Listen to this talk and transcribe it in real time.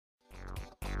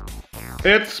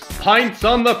It's Pints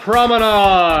on the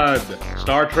Promenade,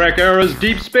 Star Trek Era's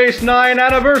Deep Space Nine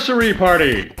anniversary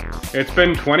party. It's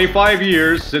been 25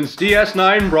 years since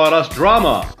DS9 brought us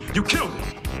drama. You killed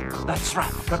him! That's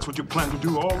right. That's what you planned to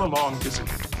do all along, isn't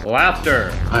it?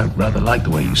 Laughter. I rather like the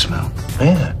way you smell.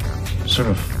 Yeah, sort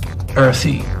of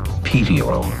earthy, peaty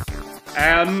aroma.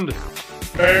 And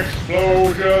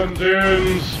explosions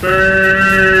in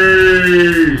space.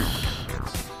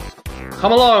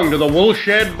 Come along to the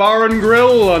Woolshed Bar and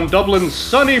Grill on Dublin's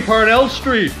sunny Parnell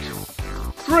Street.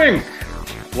 Drink,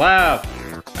 laugh,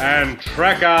 and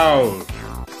trek out.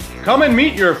 Come and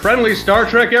meet your friendly Star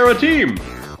Trek era team,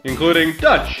 including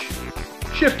Dutch,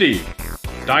 Shifty,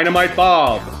 Dynamite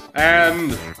Bob,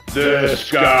 and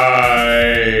this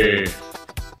guy.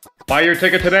 Buy your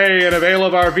ticket today and avail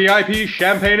of our VIP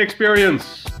champagne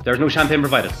experience. There's no champagne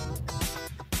provided.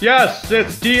 Yes,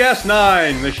 it's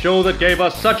DS9, the show that gave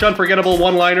us such unforgettable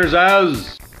one-liners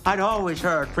as... I'd always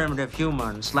heard primitive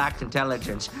humans lacked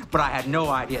intelligence, but I had no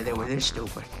idea they were this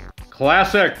stupid.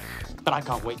 Classic. But I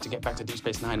can't wait to get back to Deep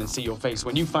Space Nine and see your face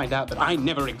when you find out that I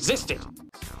never existed.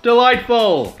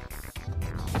 Delightful.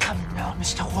 Come now,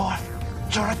 Mr. Worf.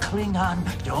 You're a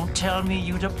Klingon. Don't tell me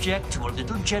you'd object to a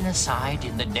little genocide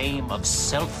in the name of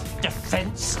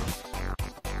self-defense.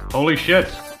 Holy shit.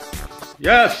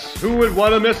 Yes, who would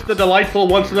want to miss the delightful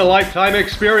once-in-a-lifetime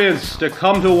experience to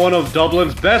come to one of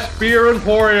Dublin's best beer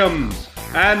emporiums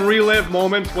and relive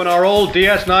moments when our old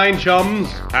DS9 chums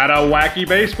had a wacky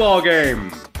baseball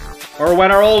game? Or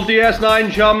when our old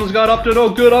DS9 chums got up to no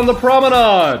good on the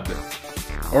promenade?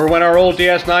 Or when our old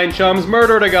DS9 chums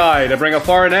murdered a guy to bring a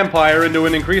foreign empire into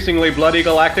an increasingly bloody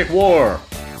galactic war?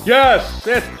 Yes,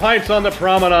 it's Pints on the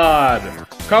Promenade.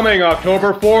 Coming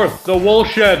October 4th, the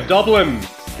Woolshed, Dublin,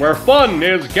 where fun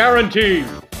is guaranteed.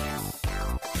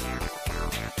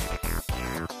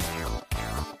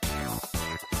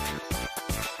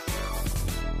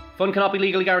 Fun cannot be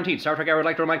legally guaranteed. Star Trek Era would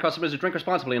like to remind customers to drink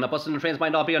responsibly and that buses and trains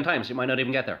might not be on time, so you might not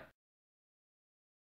even get there.